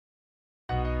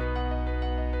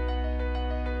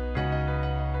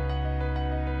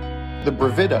The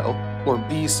Brivido, or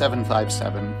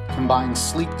B757, combines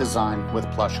sleek design with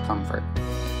plush comfort.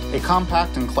 A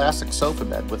compact and classic sofa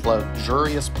bed with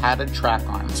luxurious padded track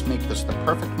arms make this the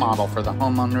perfect model for the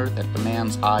homeowner that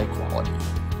demands high quality.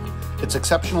 Its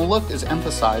exceptional look is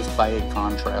emphasized by a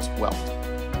contrast welt.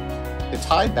 Its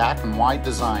high back and wide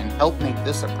design help make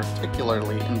this a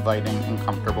particularly inviting and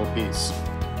comfortable piece.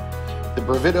 The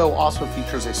Brivido also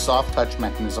features a soft touch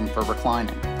mechanism for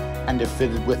reclining, and if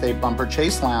fitted with a bumper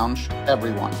chase lounge,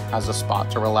 everyone has a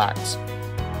spot to relax.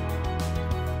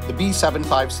 The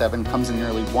B757 comes in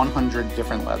nearly 100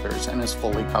 different leathers and is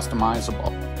fully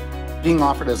customizable. Being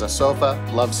offered as a sofa,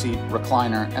 love seat,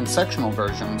 recliner, and sectional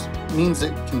versions means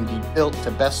it can be built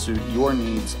to best suit your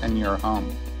needs and your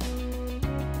home.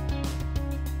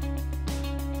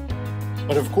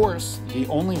 But of course, the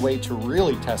only way to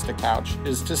really test a couch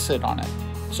is to sit on it.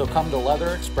 So come to Leather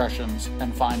Expressions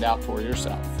and find out for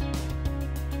yourself.